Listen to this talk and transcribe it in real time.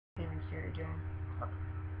you're doing.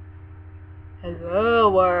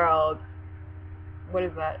 Hello, world. What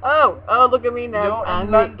is that? Oh, look at me now.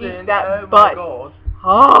 I'm gonna eat that butt. God.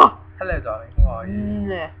 Oh. Hello, darling. How are you?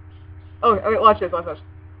 Nah. Oh, okay, watch this.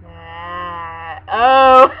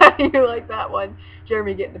 Oh, how do you like that one?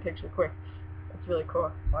 Jeremy, get in the picture, quick. That's really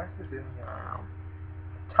cool. Why is this in here?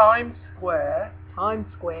 Times Square. Times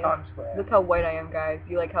Square. Times Square. Look how white I am, guys.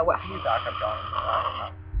 You like how white? You dark up,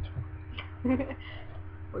 darling.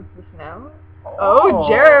 What's this now? Oh,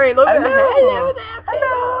 Jeremy, look at that. Hello there.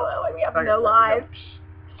 Hello. We have no lives.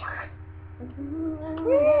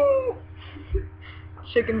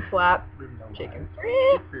 Chicken flap. Chicken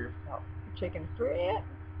strip. Chicken strip.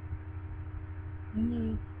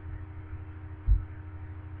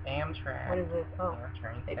 Amtrak. What is this? Oh.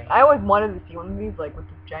 Amtrak. I always wanted to see one of these, like with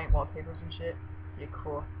the giant wallpapers and shit. Pretty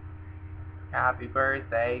cool. Happy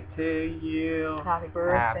birthday to you. Happy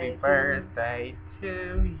birthday. Happy birthday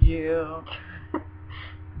to you.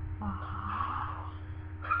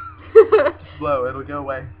 Just blow, it'll go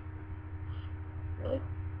away. Really?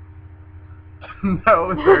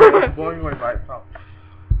 No, it's blowing away by itself.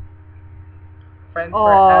 Friends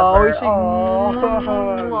forever. Oh,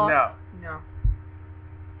 no. No.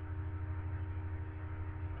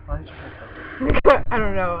 Why did you put that? I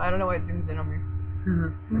don't know. I don't know why it zooms in on me.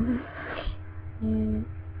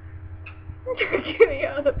 Getting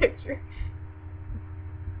out of the picture.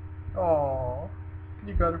 Aww.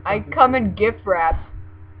 You got I come in gift wrap.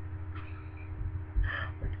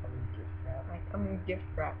 I come in gift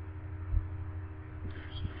wrap.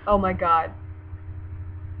 Oh my god.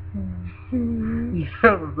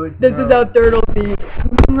 This is how turtles eat.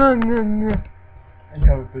 I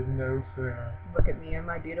have a big nose there. Look at me. Am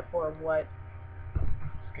I beautiful or what?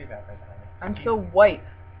 I'm I'm so white.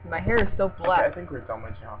 My hair is so black. Okay, I think we're done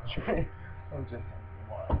with geometry. I'm just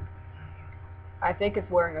what? I think it's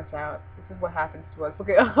wearing us out. This is what happens to us. Look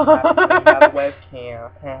at We got a webcam.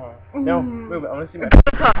 No, move it. I want to see my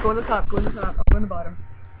Go on the top. Go on the top. Go on the bottom.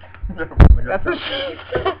 That's what she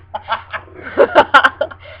said.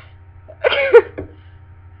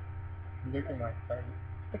 Look at my face.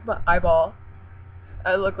 Look at my eyeball.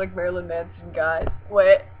 I look like Marilyn Manson, guys.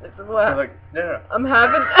 Wait, this is what I'm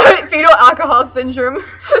having fetal alcohol syndrome. Look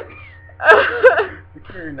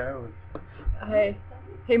at your nose. Hey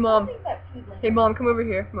mom. Hey mom, come over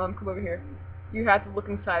here. Mom, come over here. You have to look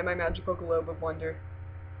inside my magical globe of wonder.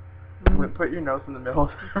 Wait, put your nose in the middle.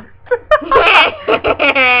 Just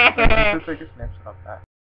take a snapshot of that.